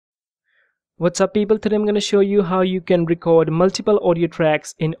What's up people, today I'm going to show you how you can record multiple audio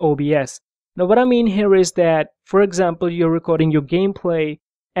tracks in OBS. Now what I mean here is that, for example, you're recording your gameplay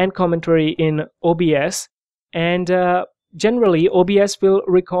and commentary in OBS, and generally OBS will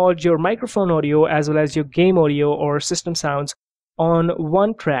record your microphone audio as well as your game audio or system sounds on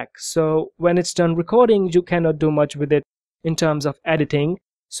one track. So when it's done recording, you cannot do much with it in terms of editing.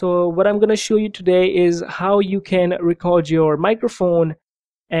 So what I'm going to show you today is how you can record your microphone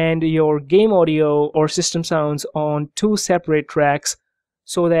and your game audio or system sounds on two separate tracks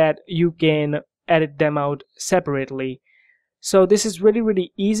so that you can edit them out separately. So this is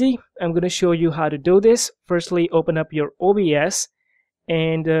really easy. I'm going to show you how to do this. Firstly, open up your OBS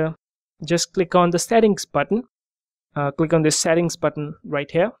and just click on the settings button. Click on the settings button right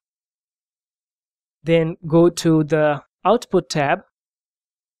here. Then go to the output tab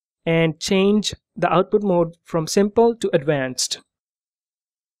and change the output mode from simple to advanced.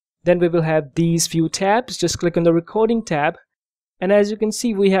 Then we will have these few tabs. Just click on the recording tab, and as you can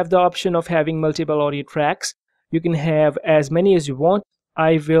see, we have the option of having multiple audio tracks. You can have as many as you want.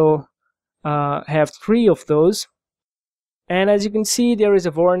 I will have 3 of those, and as you can see, there is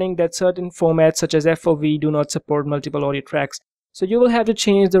a warning that certain formats such as FLV do not support multiple audio tracks. So you will have to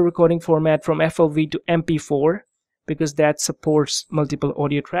change the recording format from FLV to MP4 because that supports multiple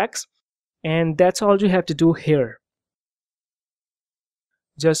audio tracks, and that's all you have to do here.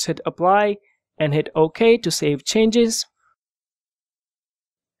 Just hit apply and hit OK to save changes.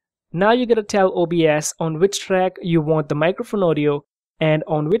 Now you gotta tell OBS on which track you want the microphone audio and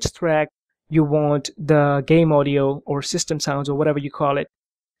on which track you want the game audio or system sounds or whatever you call it.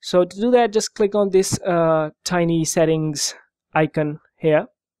 So to do that, just click on this tiny settings icon here.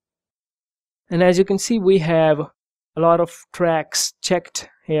 And as you can see, we have a lot of tracks checked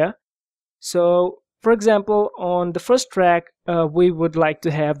here. So for example, on the first track, we would like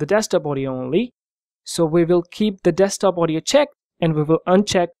to have the desktop audio only. So we will keep the desktop audio checked and we will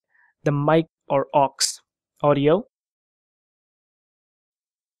uncheck the mic or aux audio.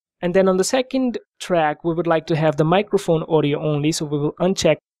 And then on the second track, we would like to have the microphone audio only. So we will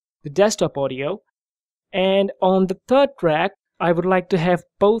uncheck the desktop audio. And on the third track, I would like to have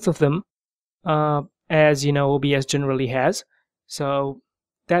both of them, as you know, OBS generally has. So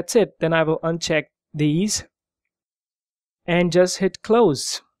that's it. Then I will uncheck these and just hit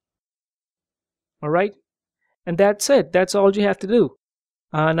close. Alright, and that's it. That's all you have to do.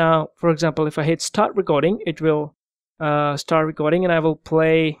 Now for example, if I hit start recording, it will start recording and I will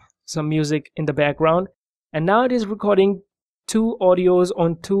play some music in the background, and now it is recording 2 audios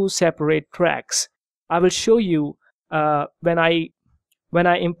on 2 separate tracks. I will show you when I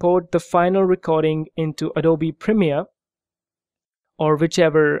import the final recording into Adobe Premiere or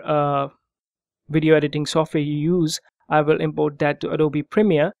whichever video editing software you use. I will import that to Adobe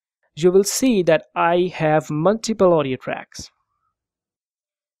Premiere. You will see that I have multiple audio tracks.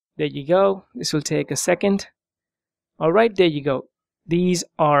 There you go. This will take a second. Alright, there you go. These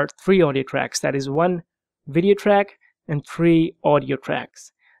are 3 audio tracks. That is 1 video track and 3 audio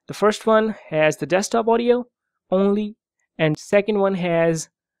tracks. The first one has the desktop audio only, and second one has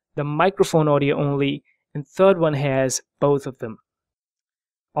the microphone audio only, and third one has both of them.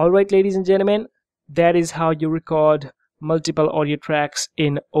 Alright, ladies and gentlemen, that is how you record multiple audio tracks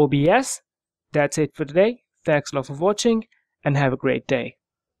in OBS. That's it for today. Thanks a lot for watching and have a great day.